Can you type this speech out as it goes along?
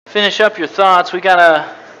finish up your thoughts, we got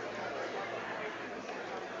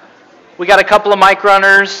a couple of mic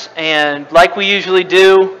runners, and like we usually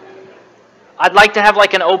do, I'd like to have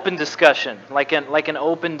like an open discussion, like an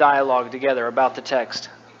open dialogue together about the text.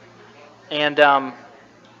 And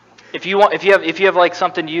if you have like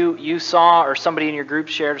something you saw or somebody in your group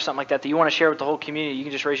shared or something like that you want to share with the whole community, you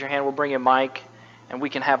can just raise your hand. We'll bring you a mic, and we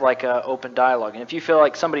can have like an open dialogue. And if you feel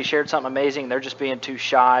like somebody shared something amazing, they're just being too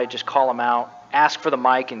shy, just call them out, ask for the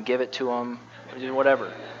mic, and give it to them,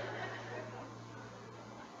 whatever.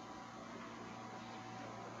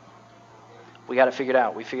 We got it figured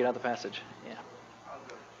out. We figured out the passage. Yeah.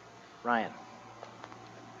 Ryan.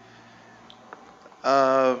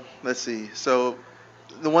 Let's see. So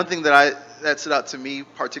the one thing that stood out to me,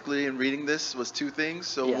 particularly in reading this, was two things.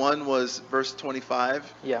 So one was verse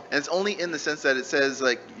 25. Yeah. And it's only in the sense that it says,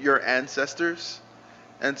 like, your ancestors.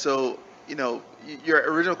 And so, your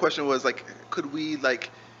original question was, like, could we, like,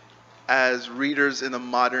 as readers in the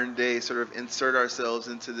modern day, sort of insert ourselves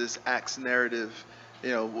into this Acts narrative?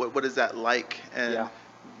 What is that like? And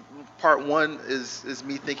part one is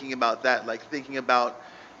me thinking about that, like thinking about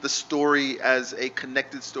the story as a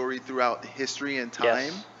connected story throughout history and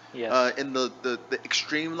time. Yes. In the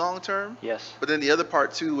extreme long term. Yes. But then the other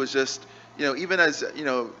part too was just, even as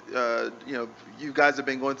you guys have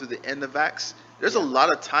been going through the end of Acts, there's a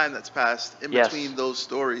lot of time that's passed in between those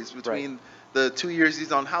stories, between the 2 years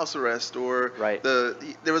he's on house arrest, or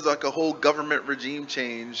there was like a whole government regime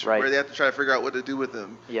change where they have to try to figure out what to do with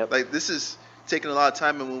him. Like, this is taking a lot of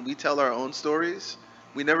time, and when we tell our own stories,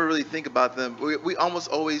 we never really think about them. We almost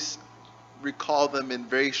always recall them in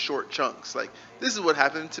very short chunks. Like, this is what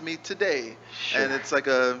happened to me today. Sure. And it's like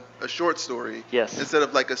a short story. Yes. Instead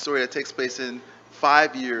of like a story that takes place in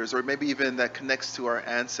 5 years, or maybe even that connects to our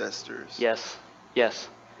ancestors. Yes. Yes.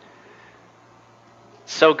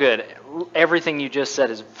 So good. Everything you just said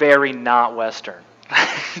is very not Western.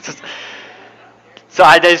 So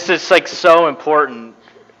it's just like so important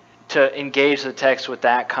to engage the text with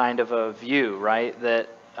that kind of a view, right? That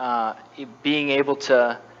being able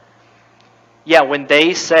to, when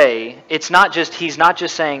they say, he's not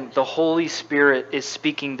just saying the Holy Spirit is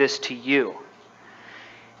speaking this to you.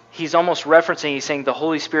 He's almost referencing, he's saying the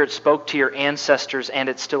Holy Spirit spoke to your ancestors and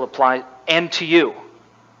it still applies, and to you.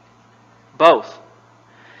 Both.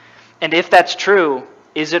 And if that's true,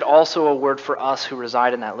 is it also a word for us who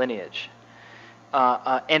reside in that lineage?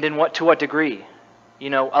 And to what degree?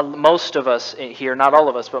 Most of us here, not all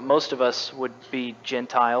of us, but most of us would be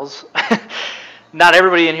Gentiles. Not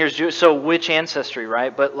everybody in here is Jewish. So which ancestry,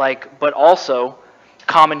 right? But also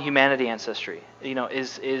common humanity ancestry.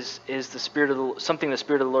 Is the Spirit of something the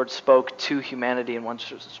Spirit of the Lord spoke to humanity in one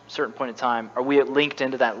certain point in time? Are we linked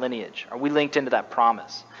into that lineage? Are we linked into that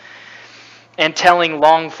promise? And telling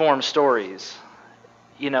long-form stories.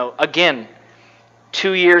 Again,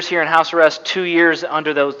 2 years here in house arrest, 2 years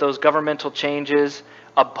under those governmental changes,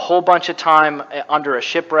 a whole bunch of time under a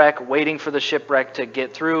shipwreck, waiting for the shipwreck to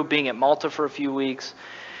get through, being at Malta for a few weeks.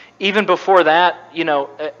 Even before that,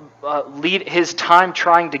 lead his time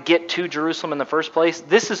trying to get to Jerusalem in the first place.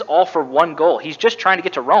 This is all for one goal. He's just trying to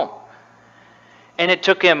get to Rome. And it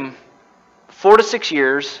took him 4 to 6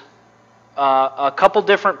 years, a couple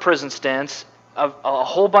different prison stints, a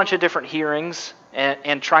whole bunch of different hearings,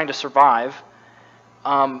 and trying to survive.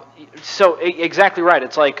 So exactly right.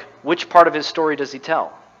 It's like, which part of his story does he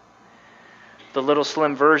tell? The little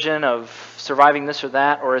slim version of surviving this or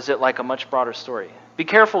that, or is it like a much broader story? Be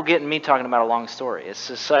careful getting me talking about a long story. It's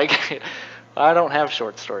just like, I don't have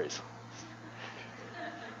short stories.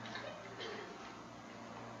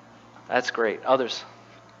 That's great. Others?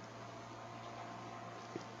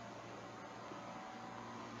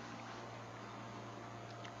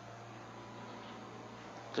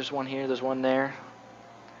 There's one here, there's one there.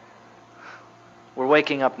 We're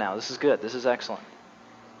waking up now. This is good. This is excellent.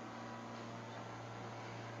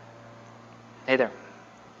 Hey there.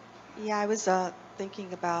 Yeah, I was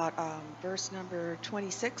thinking about verse number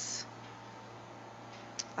 26.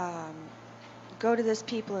 Go to this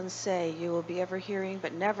people and say, you will be ever hearing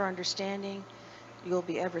but never understanding. You will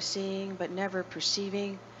be ever seeing but never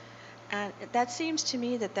perceiving. And that seems to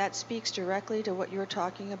me that speaks directly to what you're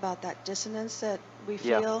talking about, that dissonance that we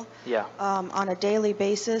feel on a daily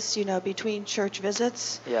basis, between church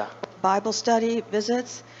visits, Bible study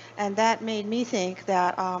visits. And that made me think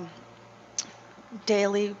that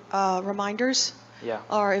daily reminders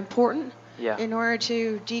are important in order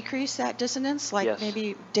to decrease that dissonance, like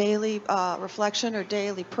maybe daily reflection or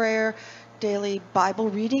daily prayer, daily Bible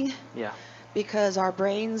reading. Yeah. Because our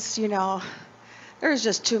brains, there's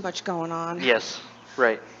just too much going on. Yes,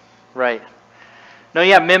 right. No,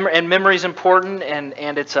 yeah, and memory is important,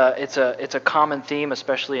 and it's a common theme,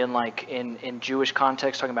 especially in Jewish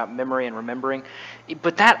context, talking about memory and remembering.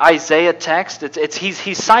 But that Isaiah text,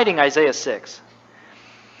 he's citing Isaiah 6,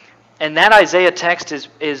 and that Isaiah text is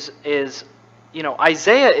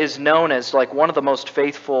Isaiah is known as like one of the most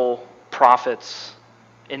faithful prophets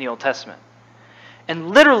in the Old Testament,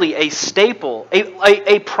 and literally a staple,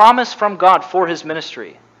 a promise from God for his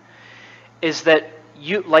ministry, is that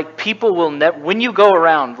people will never, when you go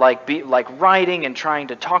around writing and trying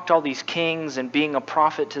to talk to all these kings and being a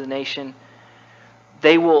prophet to the nation,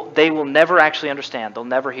 they will never actually understand. They'll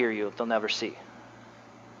never hear you. They'll never see.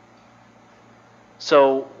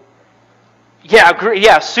 So,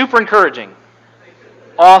 yeah, super encouraging.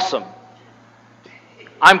 Awesome.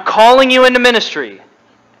 I'm calling you into ministry,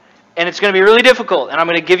 and it's going to be really difficult, and I'm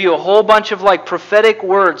going to give you a whole bunch of prophetic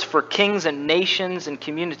words for kings and nations and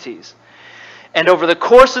communities. And over the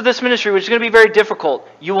course of this ministry, which is going to be very difficult,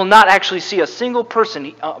 you will not actually see a single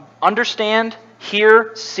person understand,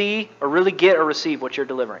 hear, see, or really get or receive what you're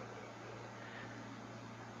delivering.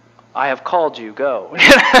 I have called you, go.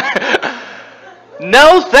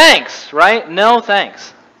 No thanks, right? No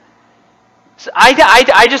thanks. So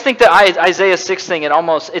I just think that Isaiah 6 thing,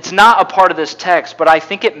 it's not a part of this text, but I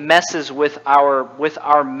think it messes with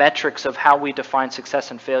our metrics of how we define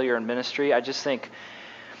success and failure in ministry. I just think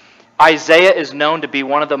Isaiah is known to be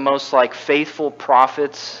one of the most faithful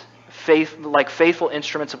prophets, faithful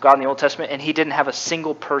instruments of God in the Old Testament, and he didn't have a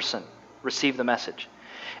single person receive the message.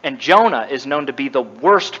 And Jonah is known to be the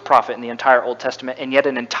worst prophet in the entire Old Testament, and yet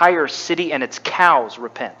an entire city and its cows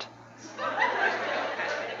repent.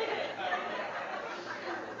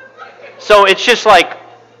 So it's just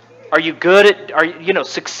are you good at,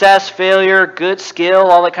 success, failure, good skill,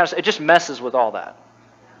 all that kind of stuff? It just messes with all that.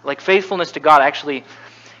 Faithfulness to God actually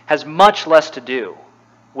has much less to do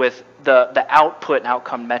with the output and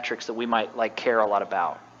outcome metrics that we might care a lot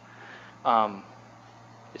about.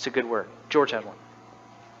 It's a good word. George had one.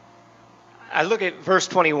 I look at verse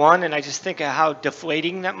 21 and I just think of how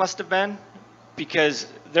deflating that must have been, because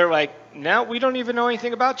they're like, no, we don't even know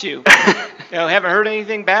anything about you. Haven't heard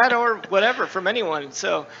anything bad or whatever from anyone.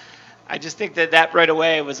 So I just think that right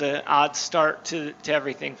away was an odd start to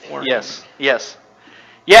everything for me. Yes.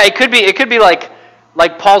 Yeah, it could be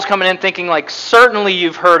like Paul's coming in thinking certainly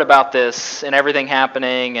you've heard about this and everything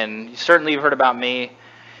happening, and certainly you've heard about me.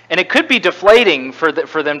 And it could be deflating for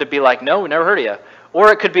them to be like, no, we never heard of you.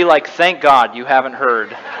 Or it could be thank God you haven't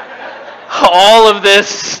heard all of this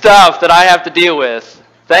stuff that I have to deal with.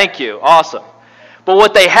 Thank you. Awesome. But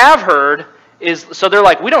what they have heard is, so they're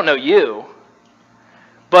like, we don't know you.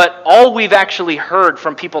 But all we've actually heard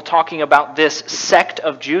from people talking about this sect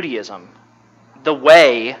of Judaism, the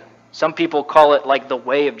way, some people call it the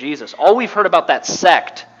way of Jesus. All we've heard about that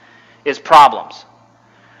sect is problems.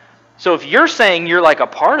 So if you're saying you're a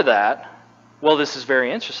part of that, well, this is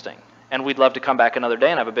very interesting. And we'd love to come back another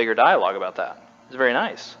day and have a bigger dialogue about that. It's very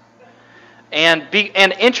nice. And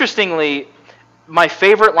interestingly, my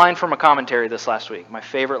favorite line from a commentary this last week, my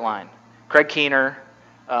favorite line, Craig Keener,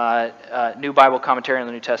 New Bible Commentary on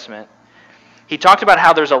the New Testament, he talked about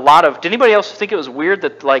how there's a lot of, did anybody else think it was weird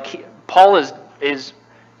that Paul is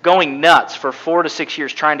going nuts for 4 to 6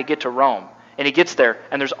 years trying to get to Rome, and he gets there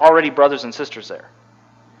and there's already brothers and sisters there?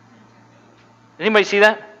 Anybody see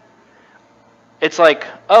that? It's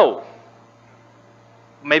oh,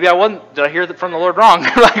 maybe I wasn't, did I hear that from the Lord wrong?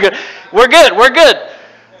 We're good.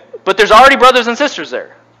 But there's already brothers and sisters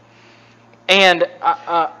there. And,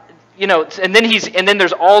 and then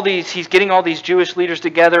there's all these, he's getting all these Jewish leaders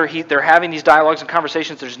together. They're having these dialogues and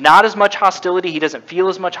conversations. There's not as much hostility. He doesn't feel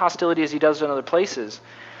as much hostility as he does in other places.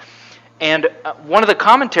 And one of the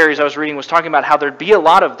commentaries I was reading was talking about how there'd be a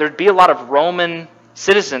lot of Roman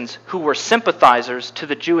citizens who were sympathizers to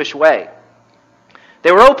the Jewish way.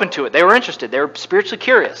 They were open to it. They were interested. They were spiritually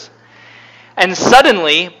curious. And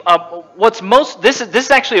suddenly, this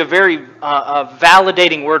is actually a very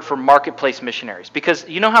validating word for marketplace missionaries. Because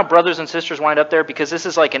you know how brothers and sisters wind up there? Because this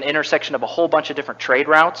is an intersection of a whole bunch of different trade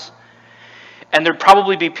routes. And there'd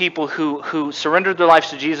probably be people who surrendered their lives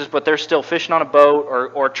to Jesus, but they're still fishing on a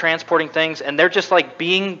boat or transporting things. And they're just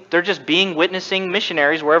witnessing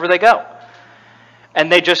missionaries wherever they go. And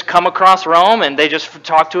they just come across Rome, and they just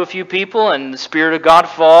talk to a few people, and the Spirit of God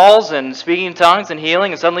falls, and speaking in tongues and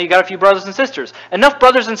healing, and suddenly you got a few brothers and sisters. Enough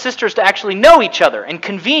brothers and sisters to actually know each other, and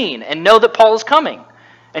convene, and know that Paul is coming,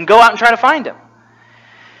 and go out and try to find him.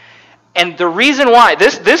 And the reason why,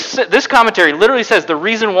 this commentary literally says the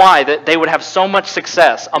reason why that they would have so much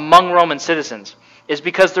success among Roman citizens is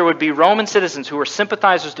because there would be Roman citizens who were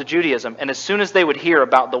sympathizers to Judaism, and as soon as they would hear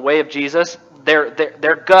about the way of Jesus,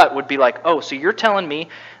 their gut would be like, oh, so you're telling me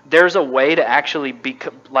there's a way to actually be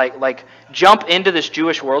like jump into this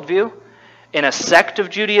Jewish worldview in a sect of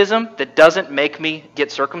Judaism that doesn't make me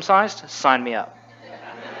get circumcised? Sign me up.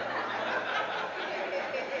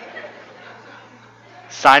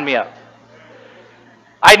 Sign me up.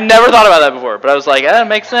 I'd never thought about that before, but I was like, it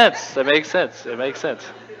makes sense. It makes sense. It makes sense.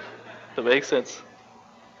 It makes sense.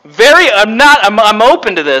 I'm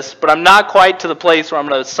open to this, but I'm not quite to the place where I'm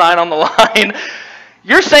going to sign on the line.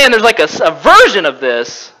 You're saying there's like a version of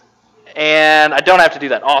this, and I don't have to do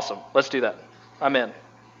that. Awesome. Let's do that. I'm in.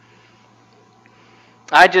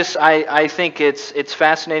 I think it's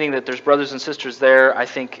fascinating that there's brothers and sisters there. I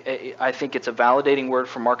think it's a validating word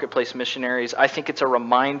for Marketplace missionaries. I think it's a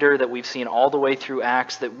reminder that we've seen all the way through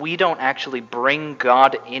Acts that we don't actually bring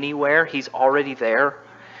God anywhere. He's already there.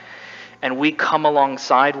 And we come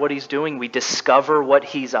alongside what he's doing. We discover what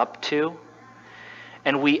he's up to.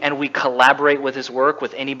 And we collaborate with his work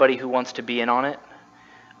with anybody who wants to be in on it.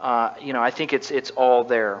 I think it's all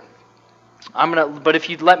there. But if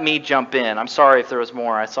you'd let me jump in, I'm sorry if there was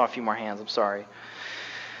more. I saw a few more hands. I'm sorry.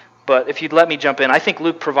 But if you'd let me jump in, I think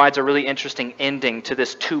Luke provides a really interesting ending to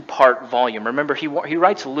this two-part volume. Remember, he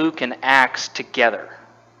writes Luke and Acts together,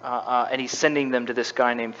 and he's sending them to this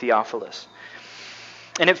guy named Theophilus.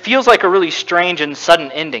 And it feels like a really strange and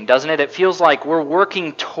sudden ending, doesn't it? It feels like we're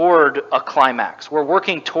working toward a climax. We're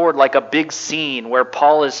working toward like a big scene where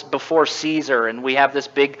Paul is before Caesar, and we have this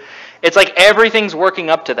big... It's like everything's working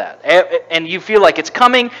up to that. And you feel like it's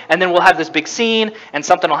coming, and then we'll have this big scene, and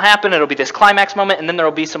something will happen, it'll be this climax moment, and then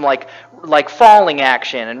there'll be some like falling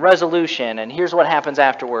action and resolution, and here's what happens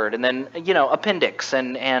afterward, and then, appendix,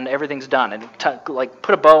 and everything's done. And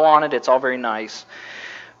put a bow on it, it's all very nice.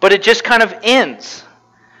 But it just kind of ends.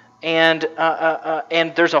 And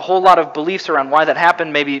there's a whole lot of beliefs around why that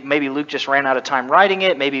happened. Maybe Luke just ran out of time writing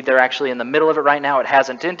it. Maybe they're actually in the middle of it right now. It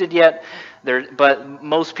hasn't ended yet. But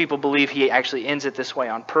most people believe he actually ends it this way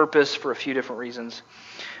on purpose for a few different reasons.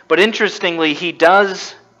 But interestingly, he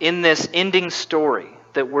does, in this ending story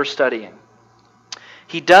that we're studying,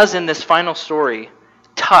 he does in this final story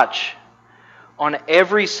touch on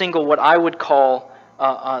every single what I would call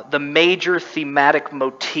the major thematic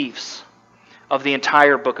motifs of the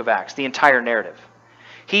entire book of Acts, the entire narrative.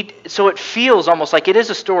 So it feels almost like it is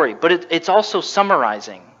a story, but it's also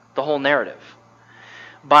summarizing the whole narrative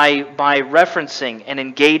by referencing and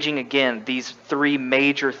engaging again these three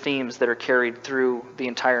major themes that are carried through the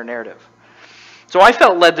entire narrative. So I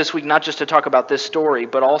felt led this week not just to talk about this story,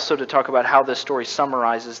 but also to talk about how this story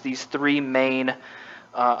summarizes these three main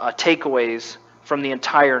takeaways from the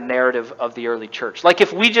entire narrative of the early church. Like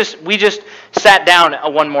if we just sat down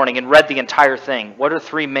one morning and read the entire thing, what are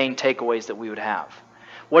three main takeaways that we would have?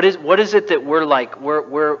 What is it that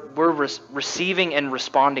we're receiving and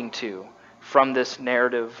responding to from this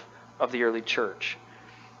narrative of the early church?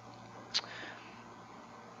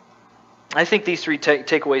 I think these three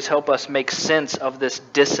takeaways help us make sense of this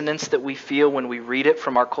dissonance that we feel when we read it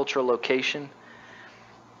from our cultural location.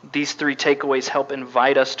 These three takeaways help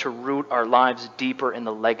invite us to root our lives deeper in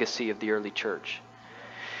the legacy of the early church.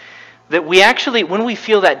 That we actually, when we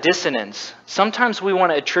feel that dissonance, sometimes we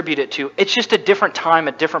want to attribute it to, it's just a different time,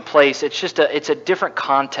 a different place, it's a different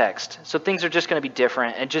context. So things are just going to be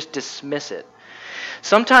different, and just dismiss it.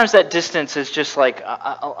 Sometimes that distance is just like,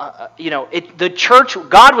 the church,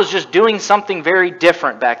 God was just doing something very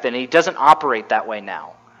different back then. He doesn't operate that way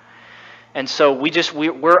now. And so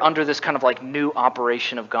we're under this kind of like new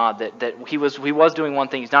operation of God that he was doing one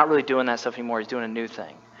thing. He's not really doing that stuff anymore. He's doing a new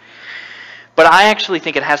thing. But I actually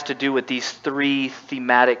think it has to do with these three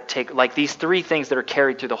thematic these three things that are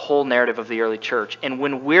carried through the whole narrative of the early church. And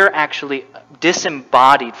when we're actually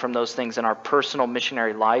disembodied from those things in our personal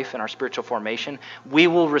missionary life and our spiritual formation, we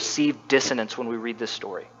will receive dissonance when we read this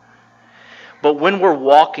story. But when we're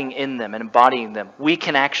walking in them and embodying them, we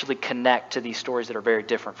can actually connect to these stories that are very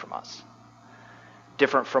different from us.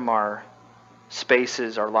 Different from our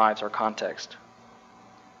spaces, our lives, our context.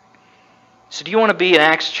 So do you want to be an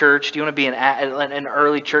Acts church? Do you want to be an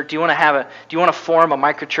early church? Do you want to form a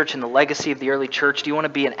microchurch in the legacy of the early church? Do you want to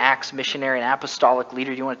be an Acts missionary, an apostolic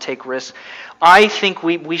leader? Do you want to take risks? I think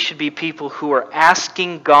we should be people who are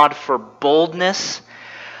asking God for boldness.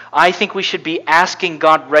 I think we should be asking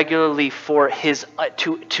God regularly for His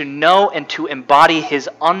to know and to embody His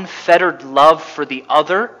unfettered love for the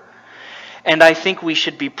other. And I think we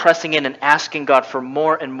should be pressing in and asking God for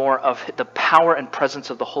more and more of the power and presence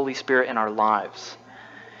of the Holy Spirit in our lives.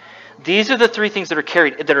 These are the three things that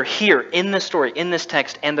are here in this story, in this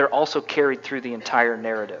text, and they're also carried through the entire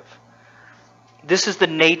narrative. This is the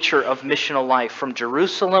nature of missional life, from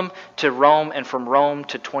Jerusalem to Rome and from Rome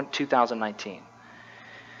to 2019.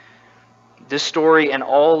 This story and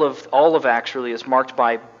all of Acts really is marked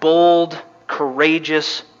by bold,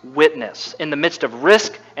 courageous witness in the midst of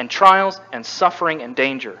risk and trials and suffering and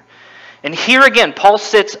danger. And here again, Paul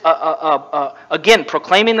sits again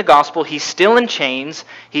proclaiming the gospel. He's still in chains.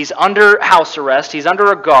 He's under house arrest. He's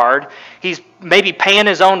under a guard. He's maybe paying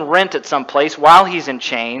his own rent at some place while he's in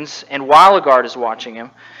chains and while a guard is watching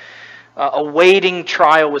him, awaiting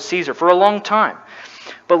trial with Caesar for a long time.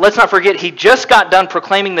 But let's not forget, he just got done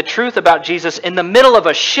proclaiming the truth about Jesus in the middle of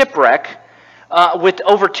a shipwreck with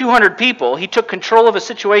over 200 people. He took control of a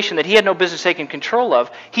situation that he had no business taking control of.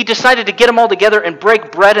 He decided to get them all together and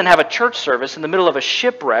break bread and have a church service in the middle of a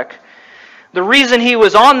shipwreck. The reason he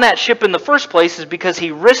was on that ship in the first place is because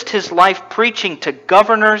he risked his life preaching to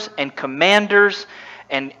governors and commanders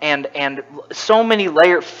and so many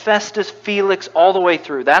layers, Festus, Felix, all the way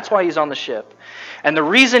through. That's why he's on the ship. And the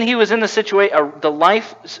reason he was in the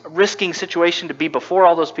life-risking situation to be before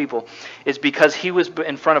all those people is because he was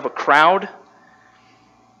in front of a crowd,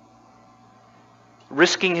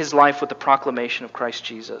 risking his life with the proclamation of Christ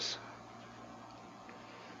Jesus.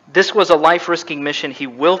 This was a life-risking mission he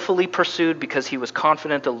willfully pursued because he was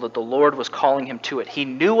confident that the Lord was calling him to it. He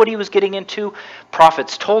knew what he was getting into.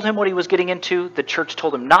 Prophets told him what he was getting into. The church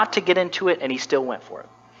told him not to get into it, and he still went for it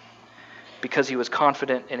because he was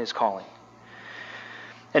confident in his calling.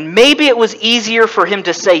 And maybe it was easier for him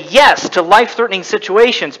to say yes to life-threatening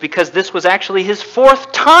situations because this was actually his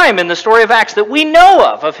fourth time in the story of Acts that we know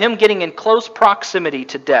of him getting in close proximity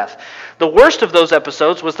to death. The worst of those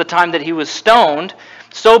episodes was the time that he was stoned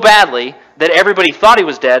so badly that everybody thought he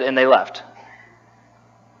was dead and they left.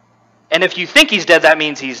 And if you think he's dead, that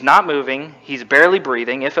means he's not moving, he's barely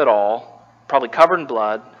breathing, if at all, probably covered in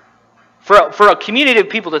blood. For a community of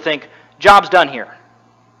people to think, job's done here,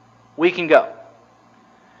 we can go.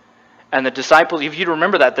 And the disciples, if you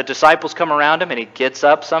remember that, the disciples come around him and he gets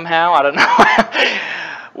up somehow. I don't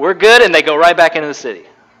know. We're good. And they go right back into the city.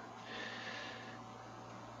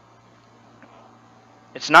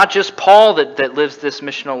 It's not just Paul that lives this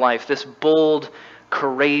missional life, this bold,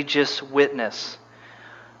 courageous witness.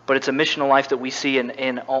 But it's a missional life that we see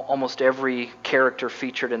in almost every character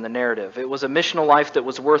featured in the narrative. It was a missional life that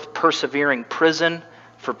was worth persevering. Prison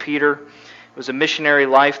for Peter. It was a missionary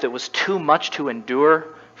life that was too much to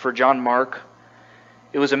endure for John Mark.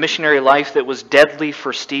 It was a missionary life that was deadly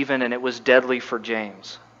for Stephen, and it was deadly for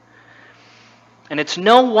James. And it's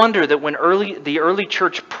no wonder that when the early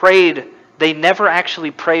church prayed, they never actually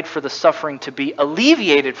prayed for the suffering to be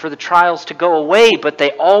alleviated, for the trials to go away, but they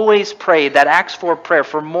always prayed, that Acts 4 prayer,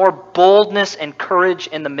 for more boldness and courage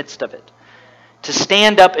in the midst of it, to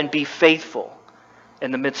stand up and be faithful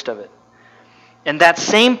in the midst of it. And that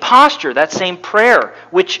same posture, that same prayer,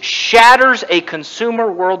 which shatters a consumer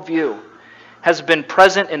worldview, has been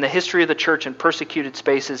present in the history of the church in persecuted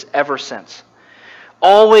spaces ever since.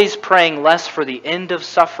 Always praying less for the end of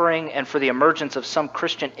suffering and for the emergence of some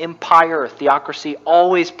Christian empire or theocracy.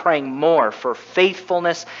 Always praying more for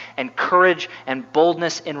faithfulness and courage and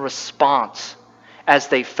boldness in response as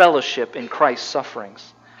they fellowship in Christ's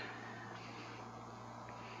sufferings.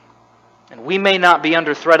 And we may not be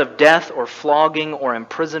under threat of death or flogging or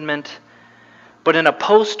imprisonment, but in a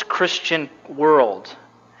post-Christian world,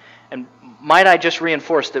 and might I just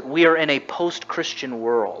reinforce that we are in a post-Christian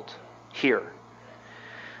world here,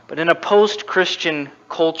 but in a post-Christian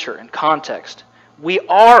culture and context, we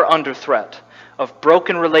are under threat of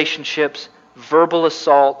broken relationships, verbal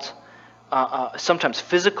assault, sometimes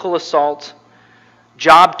physical assault,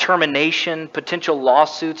 job termination, potential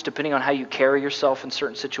lawsuits, depending on how you carry yourself in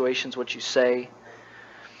certain situations, what you say.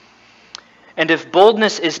 And if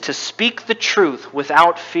boldness is to speak the truth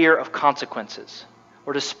without fear of consequences,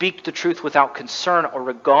 or to speak the truth without concern or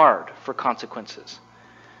regard for consequences,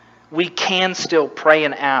 we can still pray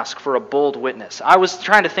and ask for a bold witness. I was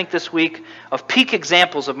trying to think this week of peak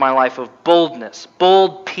examples of my life of boldness,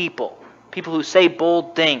 bold people who say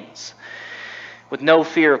bold things with no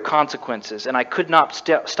fear of consequences, and I could not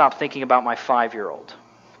stop thinking about my 5-year-old.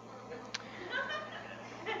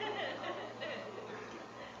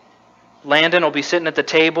 Landon will be sitting at the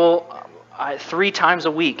table 3 times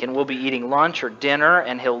a week, and we'll be eating lunch or dinner,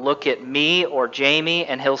 and he'll look at me or Jamie,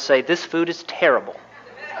 and he'll say, "This food is terrible."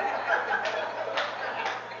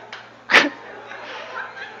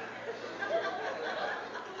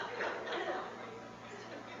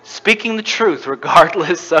 Speaking the truth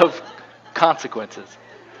regardless of consequences.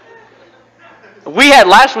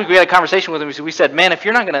 Last week we had a conversation with him. We said, "Man, if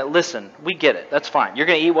you're not going to listen, we get it. That's fine. You're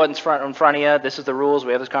going to eat what's in front of you. This is the rules.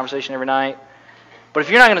 We have this conversation every night. But if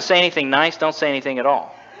you're not going to say anything nice, don't say anything at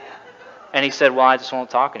all. And he said, well, I just won't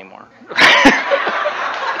talk anymore.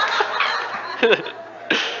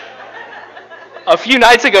 A few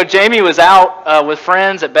nights ago, Jamie was out with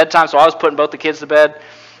friends at bedtime, so I was putting both the kids to bed.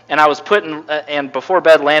 And I was putting, and before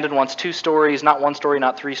bed, Landon wants 2 stories, not 1 story,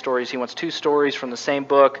 not 3 stories. He wants 2 stories from the same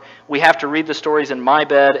book. We have to read the stories in my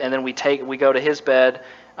bed, and then we go to his bed.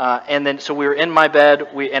 And then, so we were in my bed,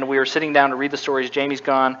 and we were sitting down to read the stories. Jamie's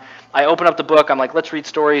gone. I open up the book. I'm like, let's read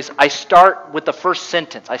stories. I start with the first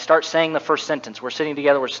sentence. I start saying the first sentence. We're sitting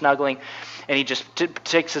together. We're snuggling. And he just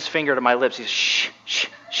takes his finger to my lips. He's shh, shh,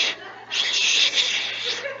 shh, shh,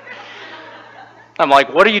 shh. I'm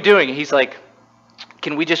like, what are you doing? And he's like,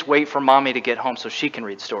 can we just wait for Mommy to get home so she can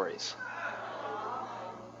read stories?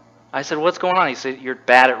 I said, what's going on? He said, you're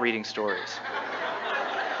bad at reading stories.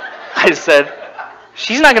 I said,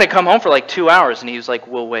 she's not going to come home for like 2 hours. And he was like,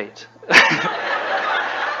 we'll wait.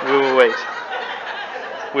 We will wait.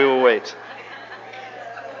 We will wait.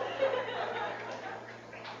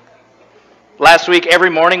 Last week, every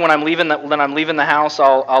morning when I'm leaving the house,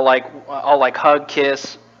 I'll hug,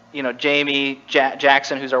 kiss, Jamie,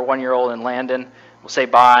 Jackson, who's our 1-year-old, and Landon. We'll say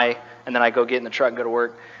bye, and then I go get in the truck and go to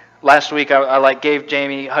work. Last week, I gave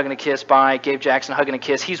Jamie a hug and a kiss, bye. Gave Jackson a hug and a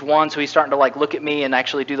kiss. He's 1, so he's starting to look at me and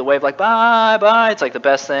actually do the wave bye, bye. It's like the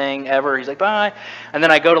best thing ever. He's like, bye. And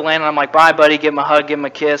then I go to Landon, I'm like, bye, buddy. Give him a hug, give him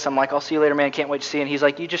a kiss. I'm like, I'll see you later, man. Can't wait to see you. And he's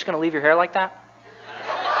like, you just going to leave your hair like that?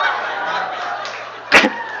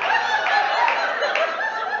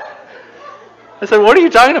 I said, what are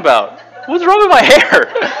you talking about? What's wrong with my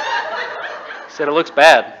hair? He said, it looks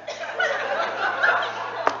bad.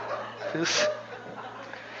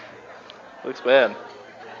 Looks bad.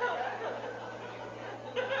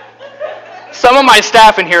 Some of my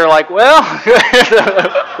staff in here are like, well,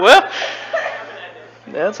 well,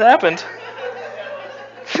 that's happened.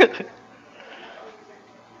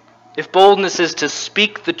 If boldness is to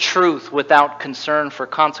speak the truth without concern for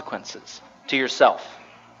consequences to yourself,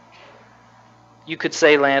 you could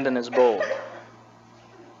say Landon is bold.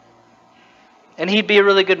 And he'd be a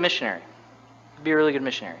really good missionary. He'd be a really good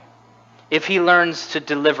missionary. If he learns to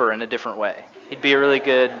deliver in a different way, he'd be a really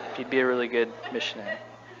good missionary.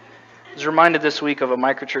 I was reminded this week of a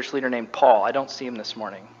microchurch leader named Paul. I don't see him this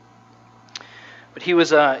morning. But he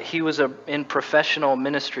was in professional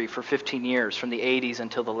ministry for 15 years, from the 80s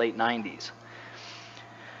until the late 90s.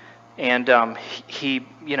 And he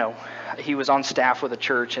was on staff with a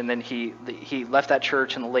church, and then he left that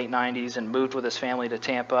church in the late 90s and moved with his family to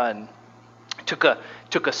Tampa and took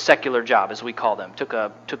a secular job, as we call them. Took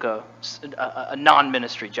a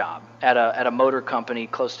non-ministry job at a motor company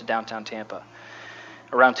close to downtown Tampa,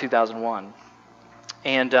 around 2001.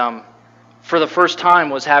 And for the first time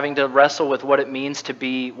was having to wrestle with what it means to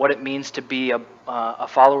be a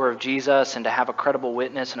follower of Jesus, and to have a credible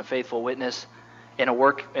witness and a faithful witness in a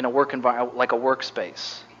work environment, like a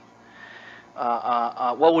workspace.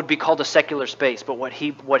 What would be called a secular space, but what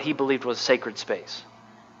he believed was sacred space.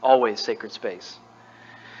 Always sacred space.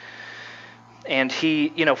 And he,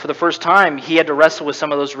 for the first time, he had to wrestle with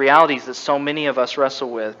some of those realities that so many of us wrestle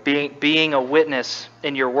with. Being a witness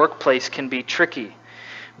in your workplace can be tricky,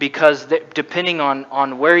 because depending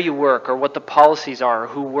on where you work or what the policies are, or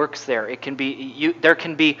who works there, there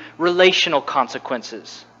can be relational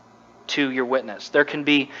consequences to your witness. There can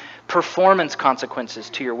be performance consequences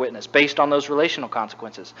to your witness based on those relational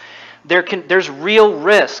consequences. There's real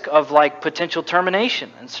risk of potential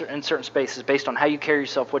termination in certain spaces based on how you carry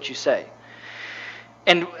yourself, what you say.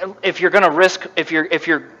 And if you're going to risk, if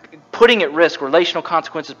you're putting at risk relational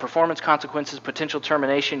consequences, performance consequences, potential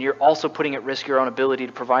termination, you're also putting at risk your own ability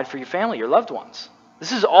to provide for your family, your loved ones.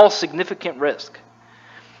 This is all significant risk.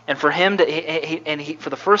 And for him for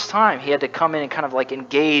the first time, he had to come in and kind of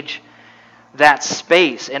engage that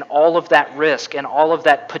space and all of that risk and all of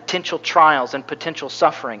that potential trials and potential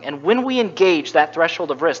suffering. And when we engage that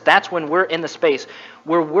threshold of risk, that's when we're in the space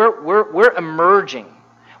where we're emerging.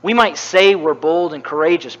 We might say we're bold and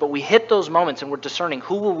courageous, but we hit those moments and we're discerning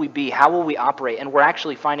who will we be, how will we operate, and we're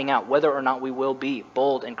actually finding out whether or not we will be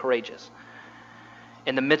bold and courageous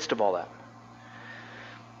in the midst of all that.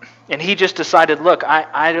 And he just decided, look,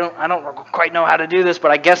 I don't quite know how to do this, but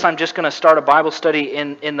I guess I'm just going to start a Bible study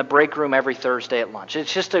in the break room every Thursday at lunch.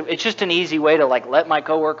 It's just an easy way to let my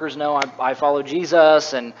coworkers know I follow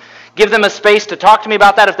Jesus, and give them a space to talk to me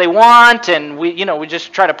about that if they want. And we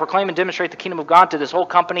just try to proclaim and demonstrate the kingdom of God to this whole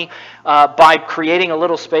company by creating a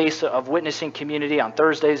little space of witnessing community on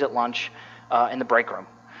Thursdays at lunch in the break room.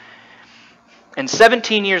 And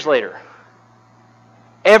 17 years later,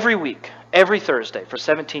 every week, every Thursday for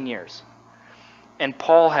 17 years. And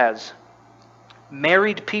Paul has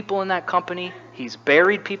married people in that company. He's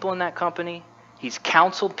buried people in that company. He's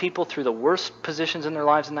counseled people through the worst positions in their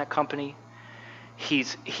lives in that company.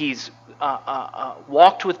 He's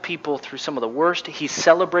walked with people through some of the worst. He's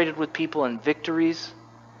celebrated with people in victories.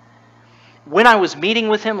 When I was meeting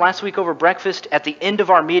with him last week over breakfast, at the end of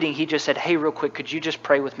our meeting, he just said, hey, real quick, could you just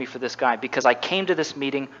pray with me for this guy? Because I came to this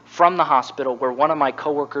meeting from the hospital where one of my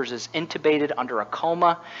coworkers is intubated under a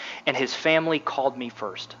coma, and his family called me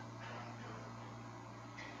first.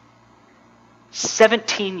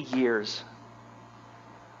 17 years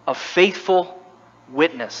of faithful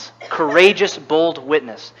witness, courageous, bold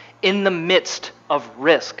witness in the midst of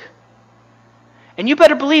risk. And you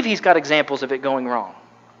better believe he's got examples of it going wrong.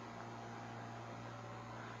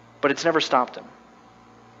 But it's never stopped him.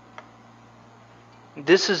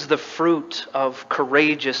 This is the fruit of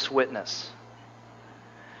courageous witness.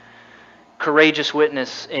 Courageous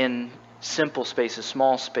witness in simple spaces,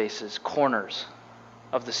 small spaces, corners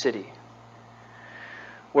of the city,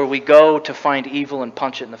 where we go to find evil and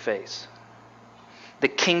punch it in the face. The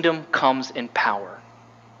kingdom comes in power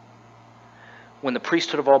when the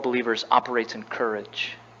priesthood of all believers operates in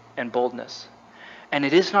courage and boldness. And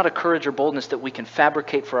it is not a courage or boldness that we can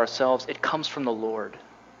fabricate for ourselves. It comes from the Lord.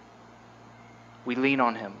 We lean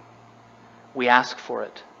on Him. We ask for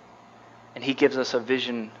it. And He gives us a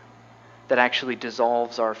vision that actually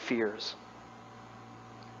dissolves our fears.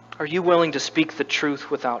 Are you willing to speak the truth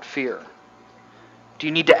without fear? Do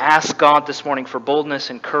you need to ask God this morning for boldness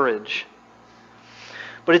and courage?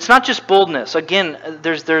 But it's not just boldness. Again,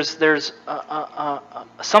 there's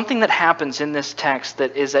something that happens in this text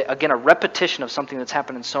that is, again, a repetition of something that's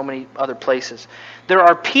happened in so many other places. There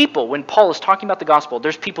are people, when Paul is talking about the gospel,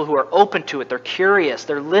 there's people who are open to it. They're curious.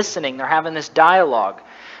 They're listening. They're having this dialogue.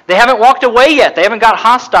 They haven't walked away yet. They haven't got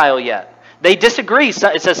hostile yet. They disagree.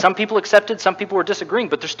 It says some people accepted, some people were disagreeing,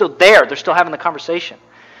 but they're still there. They're still having the conversation.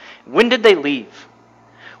 When did they leave?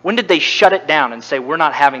 When did they shut it down and say, we're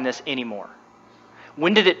not having this anymore?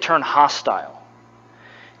 When did it turn hostile?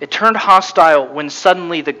 It turned hostile when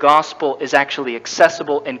suddenly the gospel is actually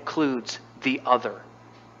accessible, includes the other.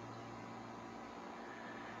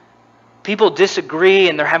 People disagree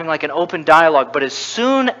and they're having like an open dialogue, but as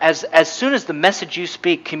soon as the message you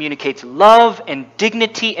speak communicates love and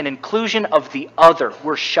dignity and inclusion of the other,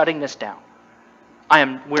 we're shutting this down.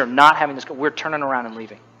 We're not having this. We're turning around and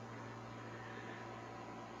leaving.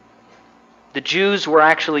 The Jews were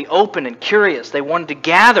actually open and curious. They wanted to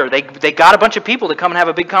gather. They got a bunch of people to come and have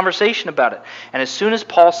a big conversation about it. And as soon as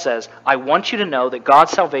Paul says, I want you to know that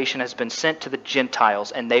God's salvation has been sent to the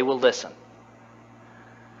Gentiles and they will listen.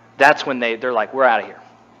 That's when they're like, we're out of here.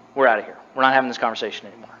 We're out of here. We're not having this conversation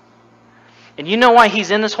anymore. And you know why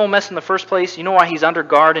he's in this whole mess in the first place? You know why he's under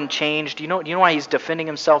guard and changed? Do you know why he's defending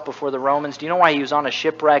himself before the Romans? Do you know why he was on a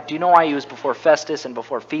shipwreck? Do you know why he was before Festus and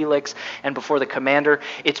before Felix and before the commander?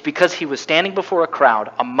 It's because he was standing before a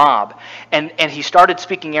crowd, a mob, and he started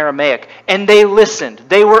speaking Aramaic, and they listened.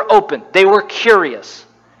 They were open. They were curious.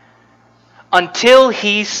 Until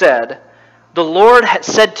he said, the Lord had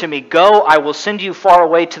said to me, go, I will send you far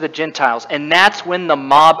away to the Gentiles. And that's when the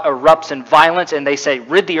mob erupts in violence and they say,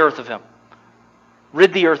 rid the earth of him.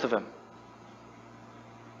 Rid the earth of him.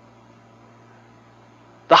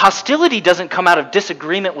 The hostility doesn't come out of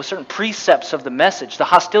disagreement with certain precepts of the message. The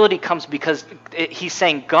hostility comes because he's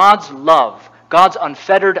saying God's love, God's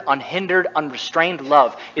unfettered, unhindered, unrestrained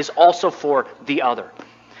love is also for the other.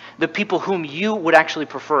 The people whom you would actually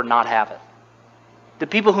prefer not have it. The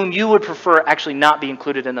people whom you would prefer actually not be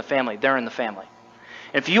included in the family. They're in the family.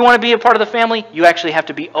 And if you want to be a part of the family, you actually have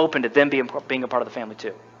to be open to them being a part of the family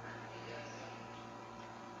too.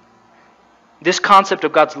 This concept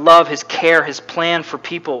of God's love, His care, His plan for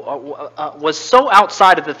people was so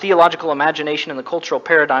outside of the theological imagination and the cultural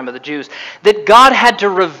paradigm of the Jews that God had to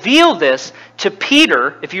reveal this to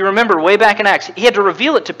Peter. If you remember way back in Acts, He had to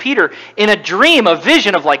reveal it to Peter in a dream, a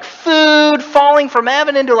vision of like food falling from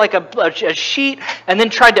heaven into like a sheet, and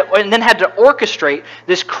then had to orchestrate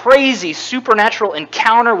this crazy supernatural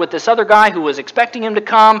encounter with this other guy who was expecting him to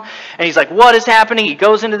come. And he's like, "What is happening?" He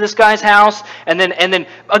goes into this guy's house, and then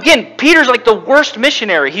again, Peter's like the worst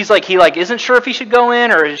missionary. He isn't sure if he should go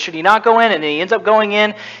in or should he not go in, and then he ends up going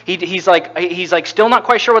in. He's like still not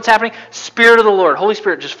quite sure what's happening. Spirit of the Lord, Holy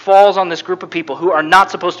Spirit just falls on this group of people who are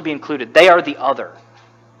not supposed to be included. They are the other.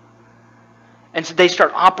 And so they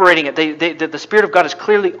start operating it. The Spirit of God is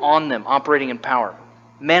clearly on them, operating in power,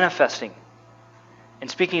 manifesting,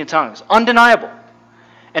 and speaking in tongues. Undeniable.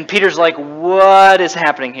 And Peter's like, what is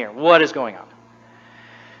happening here? What is going on?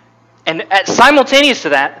 And simultaneous to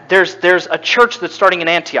that, there's a church that's starting in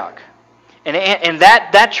Antioch. And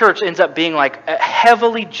that church ends up being like a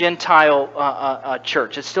heavily Gentile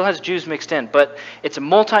church. It still has Jews mixed in, but it's a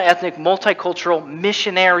multi-ethnic, multicultural,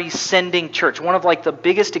 missionary sending church. One of like the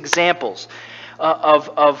biggest examples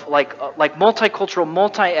of like multicultural,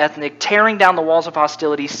 multi-ethnic, tearing down the walls of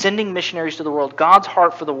hostility, sending missionaries to the world, God's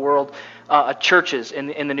heart for the world, churches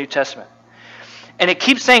in the New Testament. And it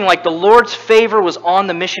keeps saying like the Lord's favor was on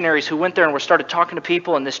the missionaries who went there and started talking to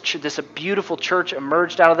people, and this beautiful church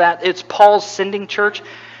emerged out of that. It's Paul's sending church.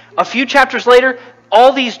 A few chapters later,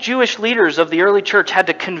 all these Jewish leaders of the early church had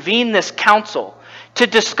to convene this council to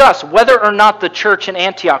discuss whether or not the church in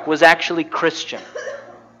Antioch was actually Christian.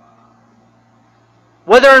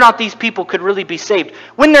 Whether or not these people could really be saved.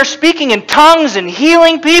 When they're speaking in tongues and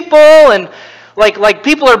healing people, and like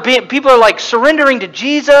people are like surrendering to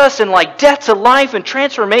Jesus, and like death to life and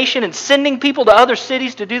transformation, and sending people to other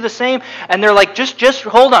cities to do the same, and they're like, just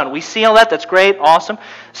hold on, we see all that, that's great, awesome.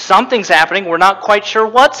 Something's happening, we're not quite sure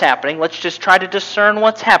what's happening, let's just try to discern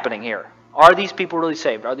what's happening here. Are these people really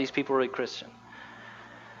saved? Are these people really Christian?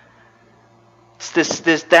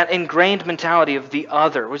 It's that ingrained mentality of the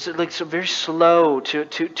other, which is like so very slow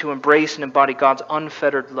to embrace and embody God's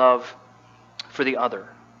unfettered love for the other.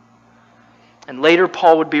 And later,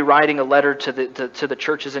 Paul would be writing a letter to the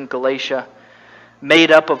churches in Galatia,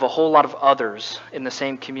 made up of a whole lot of others in the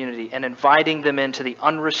same community, and inviting them into the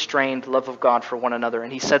unrestrained love of God for one another.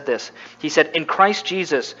 And he said this. He said, "In Christ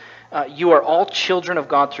Jesus, you are all children of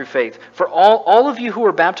God through faith. For all of you who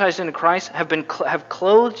were baptized into Christ have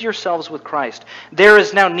clothed yourselves with Christ. There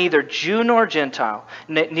is now neither Jew nor Gentile,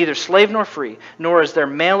 neither slave nor free, nor is there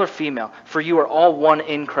male or female, for you are all one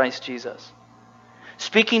in Christ Jesus."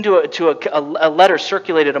 Speaking to a letter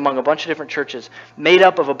circulated among a bunch of different churches, made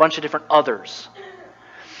up of a bunch of different others.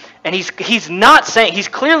 And he's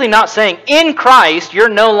clearly not saying, in Christ, you're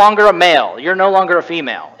no longer a male, you're no longer a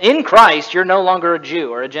female. In Christ, you're no longer a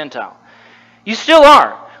Jew or a Gentile. You still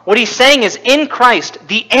are. What he's saying is, in Christ,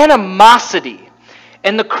 the animosity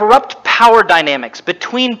and the corrupt power dynamics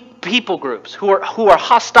between people groups who are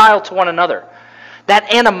hostile to one another,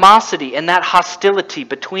 that animosity and that hostility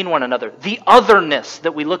between one another, the otherness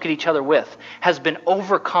that we look at each other with, has been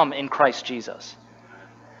overcome in Christ Jesus.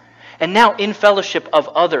 And now in fellowship of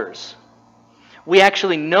others, we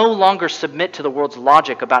actually no longer submit to the world's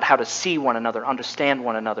logic about how to see one another, understand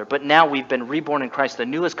one another, but now we've been reborn in Christ. The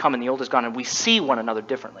new has come and the old has gone, and we see one another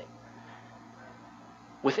differently.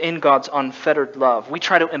 Within God's unfettered love, we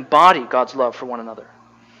try to embody God's love for one another.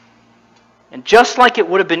 And just like it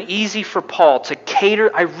would have been easy for Paul to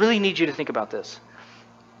cater, I really need you to think about this.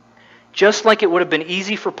 Just like it would have been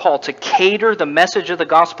easy for Paul to cater the message of the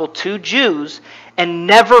gospel to Jews and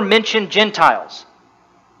never mention Gentiles.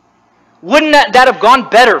 Wouldn't that have gone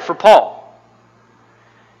better for Paul?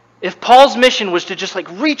 If Paul's mission was to just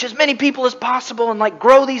like reach as many people as possible and like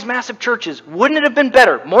grow these massive churches, wouldn't it have been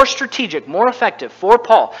better, more strategic, more effective for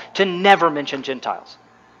Paul to never mention Gentiles?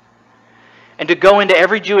 And to go into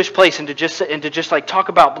every Jewish place and to just like talk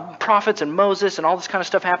about prophets and Moses and all this kind of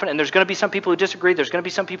stuff happen. And there's going to be some people who disagree. There's going to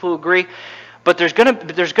be some people who agree. But there's going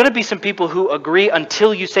to be some people who agree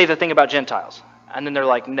until you say the thing about Gentiles. And then they're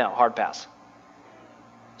like, no, hard pass.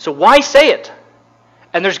 So why say it?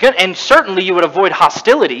 And certainly you would avoid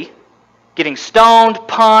hostility, getting stoned,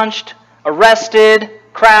 punched, arrested,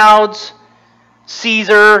 crowds,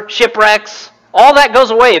 Caesar, shipwrecks. All that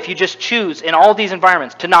goes away if you just choose in all these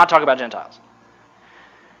environments to not talk about Gentiles.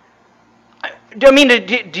 I mean,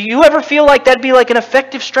 do you ever feel like that'd be like an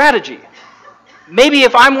effective strategy? Maybe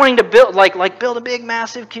if I'm wanting to build build a big,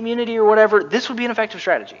 massive community or whatever, this would be an effective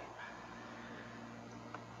strategy.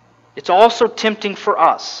 It's also tempting for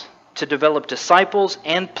us to develop disciples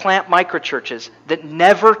and plant microchurches that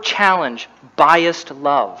never challenge biased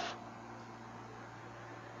love.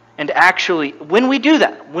 And actually, when we do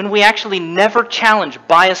that, when we actually never challenge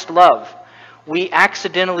biased love, we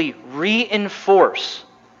accidentally reinforce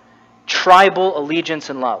tribal allegiance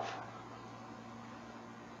and love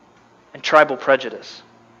and tribal prejudice.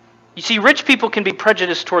 You see, rich people can be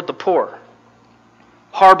prejudiced toward the poor,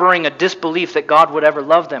 harboring a disbelief that God would ever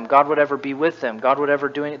love them, God would ever be with them, God would ever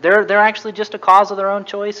do anything. They're actually just a cause of their own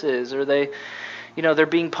choices, or they're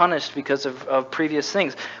being punished because of previous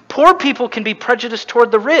things. Poor people can be prejudiced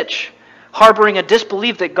toward the rich, harboring a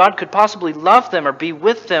disbelief that God could possibly love them or be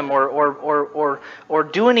with them or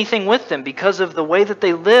do anything with them because of the way that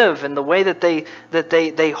they live and the way that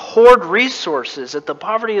they hoard resources at the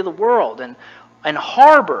poverty of the world and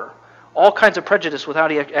harbor all kinds of prejudice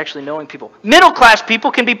without actually knowing people. Middle class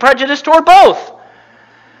people can be prejudiced toward both.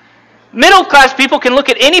 Middle class people can look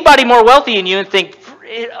at anybody more wealthy than you and think,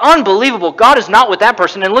 unbelievable. God is not with that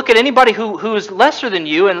person. And look at anybody who is lesser than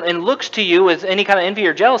you and looks to you with any kind of envy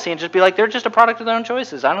or jealousy and just be like, they're just a product of their own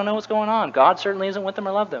choices. I don't know what's going on. God certainly isn't with them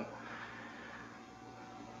or love them.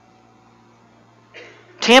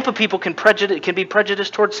 Tampa people can be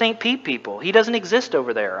prejudiced towards St. Pete people. He doesn't exist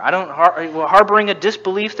over there. I don't harboring a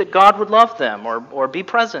disbelief that God would love them or be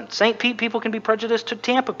present. St. Pete people can be prejudiced to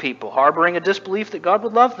Tampa people, harboring a disbelief that God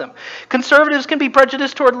would love them. Conservatives can be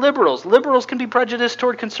prejudiced toward liberals. Liberals can be prejudiced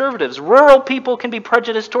toward conservatives. Rural people can be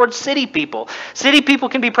prejudiced toward city people. City people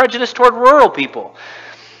can be prejudiced toward rural people.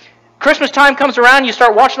 Christmas time comes around, you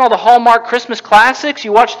start watching all the Hallmark Christmas classics,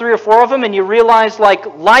 you watch 3 or 4 of them, and you realize,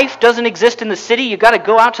 like, life doesn't exist in the city. You got to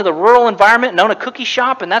go out to the rural environment and own a cookie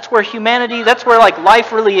shop, and that's where humanity, that's where, like,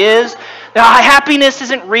 life really is. Happiness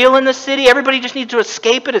isn't real in the city. Everybody just needs to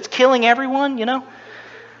escape it. It's killing everyone, you know?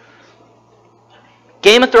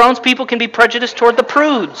 Game of Thrones people can be prejudiced toward the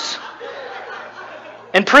prudes.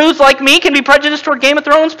 And prudes like me can be prejudiced toward Game of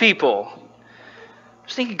Thrones people.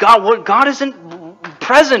 Just thinking, God isn't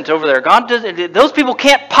present over there. Those people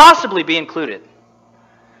can't possibly be included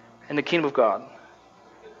in the kingdom of God.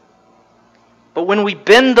 But when we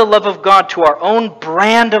bend the love of God to our own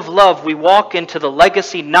brand of love, we walk into the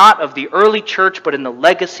legacy not of the early church, but in the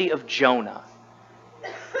legacy of Jonah,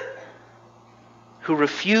 who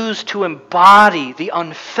refused to embody the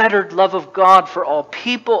unfettered love of God for all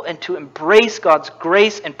people and to embrace God's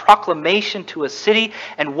grace and proclamation to a city.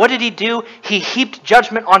 And what did he do? He heaped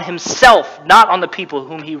judgment on himself, not on the people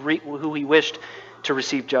who he wished to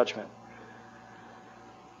receive judgment.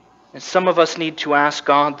 And some of us need to ask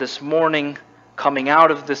God this morning, coming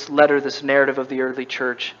out of this letter, this narrative of the early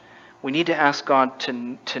church, we need to ask God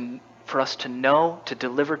for us to know, to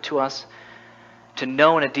deliver to us, to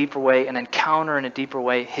know in a deeper way and encounter in a deeper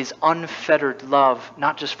way His unfettered love,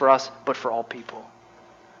 not just for us, but for all people.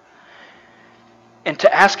 And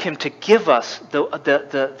to ask Him to give us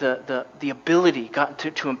the ability, God,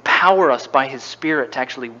 to empower us by His Spirit to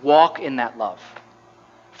actually walk in that love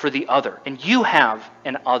for the other. And you have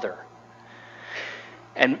an other.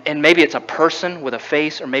 And maybe it's a person with a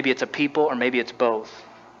face, or maybe it's a people, or maybe it's both.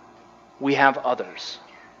 We have others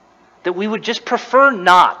that we would just prefer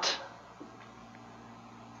not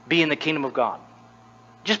be in the kingdom of God.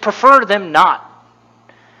 Just prefer them not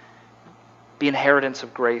be inheritance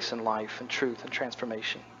of grace and life and truth and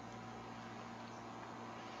transformation.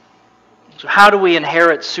 So how do we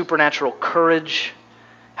inherit supernatural courage?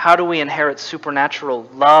 How do we inherit supernatural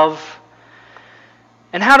love?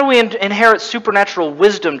 And how do we inherit supernatural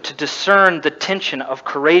wisdom to discern the tension of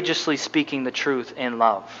courageously speaking the truth in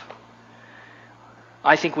love?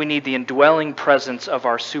 I think we need the indwelling presence of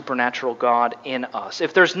our supernatural God in us.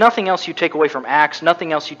 If there's nothing else you take away from Acts,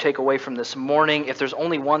 nothing else you take away from this morning, if there's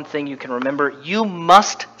only one thing you can remember, you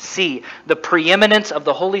must see the preeminence of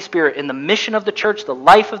the Holy Spirit in the mission of the church, the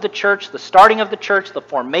life of the church, the starting of the church, the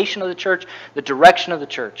formation of the church, the direction of the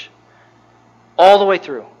church. All the way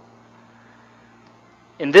through.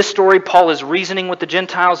 In this story, Paul is reasoning with the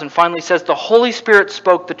Gentiles and finally says, the Holy Spirit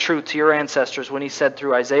spoke the truth to your ancestors when he said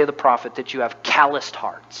through Isaiah the prophet that you have calloused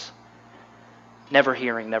hearts, never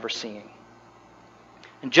hearing, never seeing.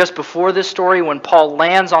 And just before this story, when Paul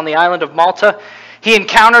lands on the island of Malta, he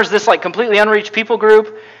encounters this like completely unreached people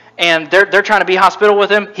group, and they're trying to be hospitable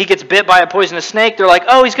with him. He gets bit by a poisonous snake. They're like,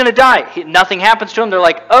 oh, he's going to die. Nothing happens to him. They're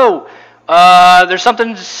like, oh, there's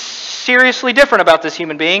something seriously different about this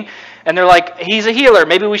human being. And they're like, he's a healer.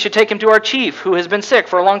 Maybe we should take him to our chief who has been sick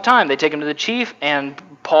for a long time. They take him to the chief, and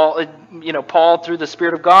Paul, through the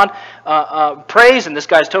Spirit of God, prays, and this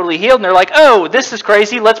guy's totally healed. And they're like, oh, this is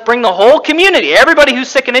crazy. Let's bring the whole community, everybody who's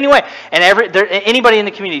sick in any way. And anybody in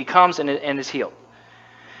the community comes and is healed.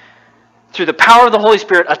 Through the power of the Holy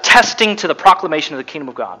Spirit, attesting to the proclamation of the kingdom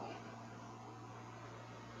of God.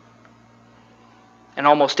 In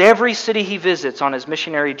almost every city he visits on his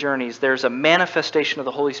missionary journeys, there's a manifestation of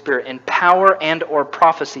the Holy Spirit in power and or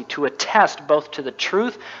prophecy to attest both to the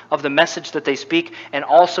truth of the message that they speak and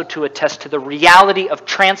also to attest to the reality of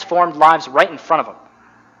transformed lives right in front of them.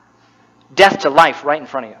 Death to life right in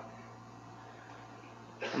front of you.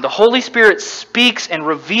 And the Holy Spirit speaks and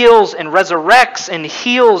reveals and resurrects and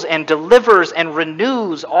heals and delivers and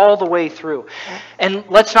renews all the way through. And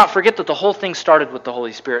let's not forget that the whole thing started with the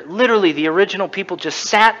Holy Spirit. Literally, the original people just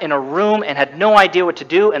sat in a room and had no idea what to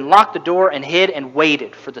do and locked the door and hid and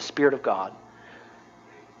waited for the Spirit of God.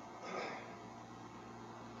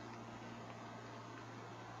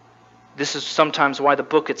 This is sometimes why the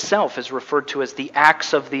book itself is referred to as the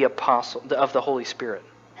Acts of the Holy Spirit.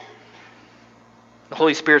 The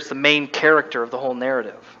Holy Spirit's the main character of the whole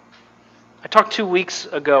narrative. I talked 2 weeks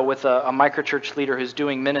ago with a microchurch leader who's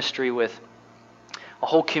doing ministry with a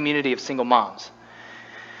whole community of single moms.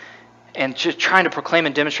 And just trying to proclaim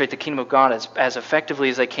and demonstrate the kingdom of God as effectively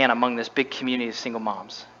as they can among this big community of single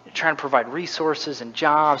moms. They're trying to provide resources and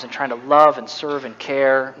jobs and trying to love and serve and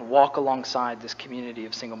care and walk alongside this community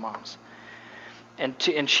of single moms.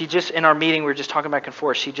 And she just, in our meeting, we were just talking back and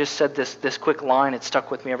forth, she just said this quick line. It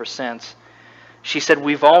stuck with me ever since. She said,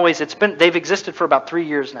 they've existed for about 3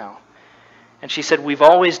 years now. And she said, we've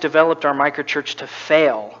always developed our microchurch to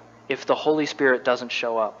fail if the Holy Spirit doesn't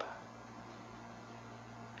show up.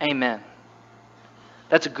 Amen.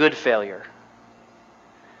 That's a good failure.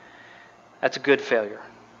 That's a good failure.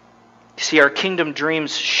 You see, our kingdom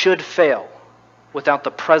dreams should fail without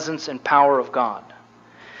the presence and power of God.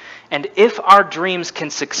 And if our dreams can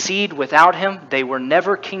succeed without Him, they were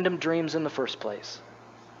never kingdom dreams in the first place.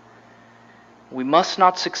 We must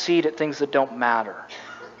not succeed at things that don't matter,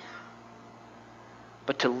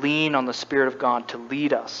 but to lean on the Spirit of God to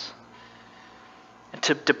lead us, and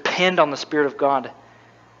to depend on the Spirit of God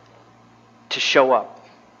to show up,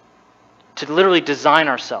 to literally design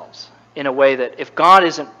ourselves in a way that if God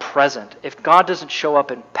isn't present, if God doesn't show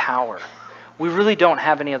up in power, we really don't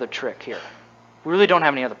have any other trick here. We really don't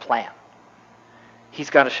have any other plan. He's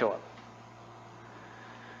got to show up.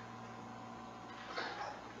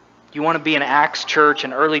 You want to be an Acts church,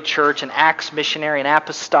 an early church, an Acts missionary, an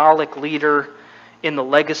apostolic leader in the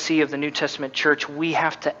legacy of the New Testament church, we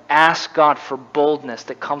have to ask God for boldness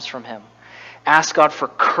that comes from Him. Ask God for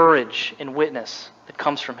courage and witness that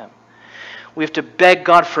comes from Him. We have to beg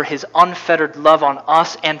God for His unfettered love on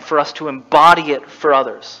us and for us to embody it for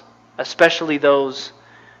others, especially those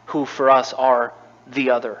who for us are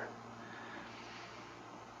the other.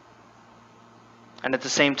 And at the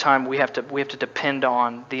same time, we have to depend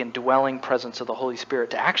on the indwelling presence of the Holy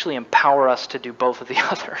Spirit to actually empower us to do both of the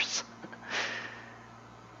others.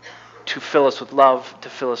 To fill us with love, to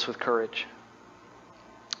fill us with courage.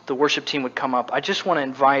 The worship team would come up. I just want to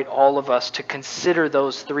invite all of us to consider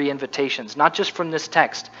those 3 invitations, not just from this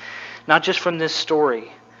text, not just from this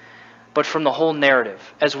story, but from the whole narrative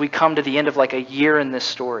as we come to the end of like a year in this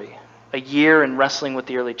story, a year in wrestling with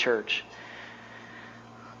the early church.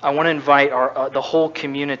 I want to invite the whole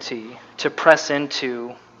community to press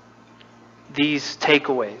into these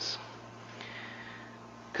takeaways.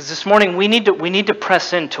 Because this morning we need to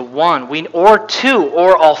press into one, or two,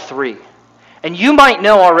 or all 3. And you might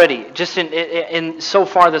know already, just in so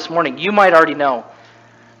far this morning, you might already know.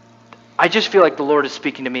 I just feel like the Lord is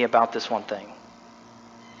speaking to me about this one thing.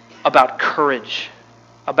 About courage.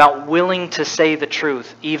 About willing to say the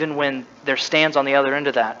truth, even when there stands on the other end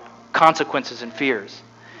of that consequences and fears.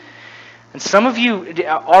 And some of you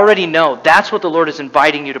already know that's what the Lord is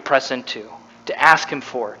inviting you to press into, to ask Him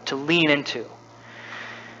for, to lean into.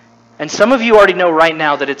 And some of you already know right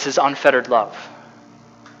now that it's His unfettered love.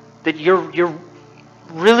 That you're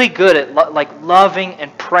really good at loving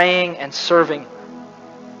and praying and serving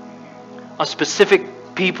a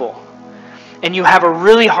specific people. And you have a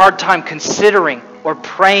really hard time considering or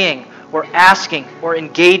praying or asking or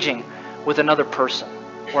engaging with another person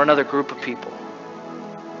or another group of people.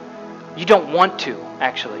 You don't want to,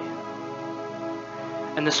 actually.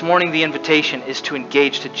 And this morning the invitation is to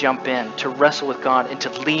engage, to jump in, to wrestle with God, and to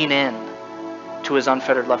lean in to His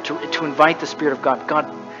unfettered love, to invite the Spirit of God.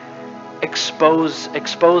 God, expose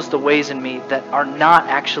the ways in me that are not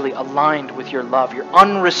actually aligned with your love, your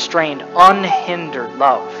unrestrained, unhindered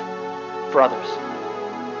love for others.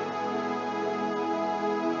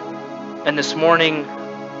 And this morning,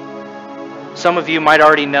 some of you might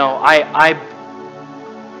already know,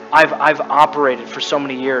 I've operated for so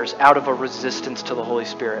many years out of a resistance to the Holy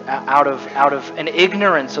Spirit, out of an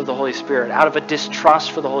ignorance of the Holy Spirit, out of a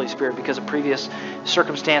distrust for the Holy Spirit because of previous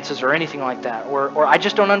circumstances or anything like that, or I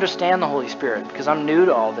just don't understand the Holy Spirit because I'm new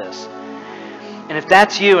to all this. And if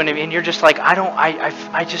that's you, and you're just like,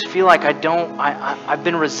 I just feel like I've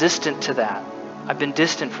been resistant to that. I've been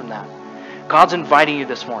distant from that. God's inviting you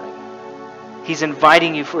this morning. He's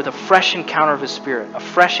inviting you with a fresh encounter of His Spirit, a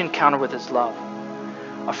fresh encounter with His love.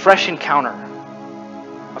 A fresh encounter,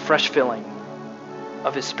 a fresh filling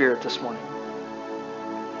of His Spirit this morning.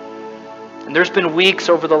 And there's been weeks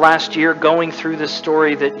over the last year going through this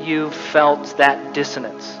story that you've felt that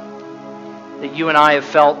dissonance. That you and I have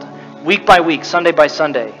felt week by week, Sunday by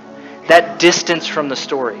Sunday. That distance from the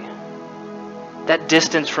story. That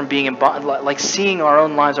distance from being like seeing our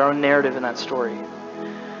own lives, our own narrative in that story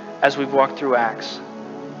as we've walked through Acts.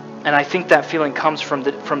 And I think that feeling comes from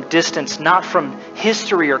distance, not from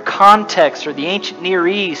history or context or the ancient Near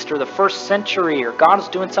East or the first century or God is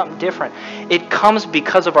doing something different. It comes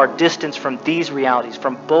because of our distance from these realities,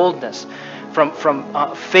 from boldness,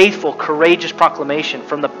 from faithful, courageous proclamation,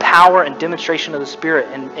 from the power and demonstration of the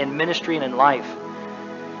Spirit in ministry and in life,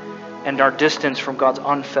 and our distance from God's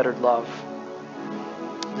unfettered love.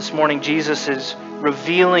 This morning, Jesus is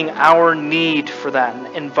revealing our need for that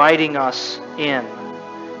and inviting us in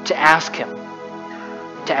to ask Him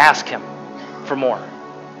for more.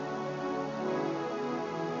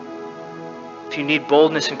 If you need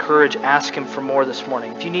boldness and courage, ask Him for more this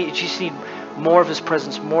morning. If you just need more of His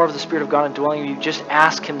presence, more of the Spirit of God indwelling you, just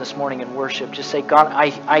ask Him this morning in worship. Just say, God,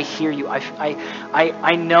 I hear you.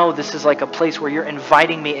 I know this is like a place where you're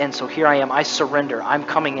inviting me in, so here I am. I surrender. I'm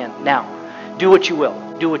coming in now. Do what you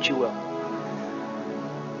will. Do what you will.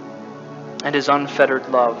 And His unfettered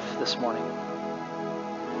love this morning.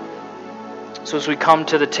 So as we come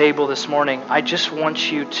to the table this morning, I just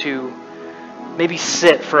want you to maybe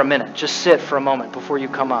sit for a minute. Just sit for a moment before you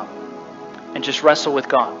come up and just wrestle with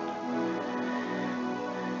God.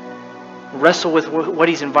 Wrestle with what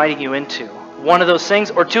He's inviting you into. One of those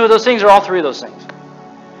things, or two of those things, or all three of those things.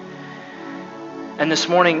 And this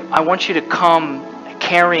morning, I want you to come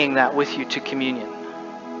carrying that with you to communion.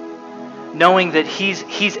 Knowing that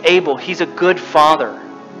He's able, He's a good Father.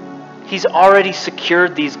 He's already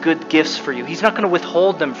secured these good gifts for you. He's not going to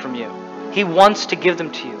withhold them from you. He wants to give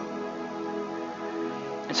them to you.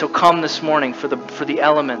 And so come this morning for the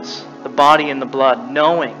elements, the body and the blood,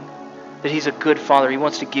 knowing that He's a good Father. He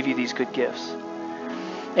wants to give you these good gifts.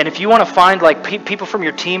 And if you want to find like people from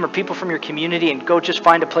your team or people from your community and go just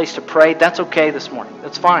find a place to pray, that's okay this morning.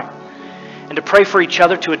 That's fine. And to pray for each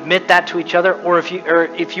other, to admit that to each other, or if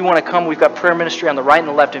you want to come, we've got prayer ministry on the right and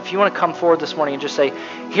the left. If you want to come forward this morning and just say,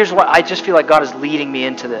 here's what I just feel like God is leading me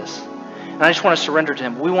into this. And I just want to surrender to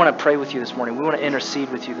Him. We want to pray with you this morning. We want to intercede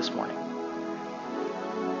with you this morning.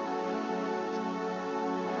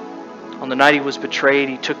 On the night He was betrayed,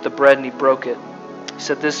 He took the bread and He broke it. He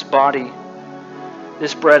said, this bread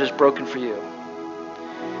is broken for you.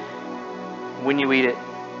 When you eat it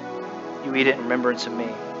in remembrance of me.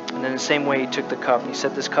 And in the same way He took the cup and He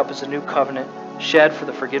said, this cup is a new covenant shed for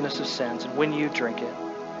the forgiveness of sins. And when you drink it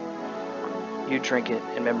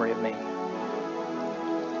in memory of me.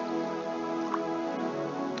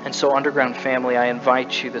 And so, Underground family, I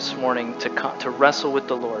invite you this morning to wrestle with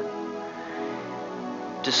the Lord.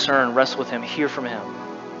 Discern, wrestle with Him, hear from Him.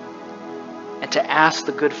 And to ask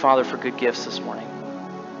the good Father for good gifts this morning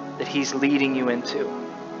that He's leading you into.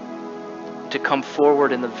 To come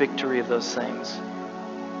forward in the victory of those things.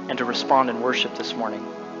 And to respond in worship this morning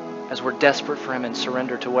as we're desperate for Him and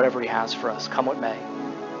surrender to whatever He has for us, come what may.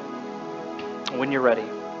 And when you're ready,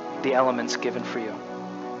 the elements given for you.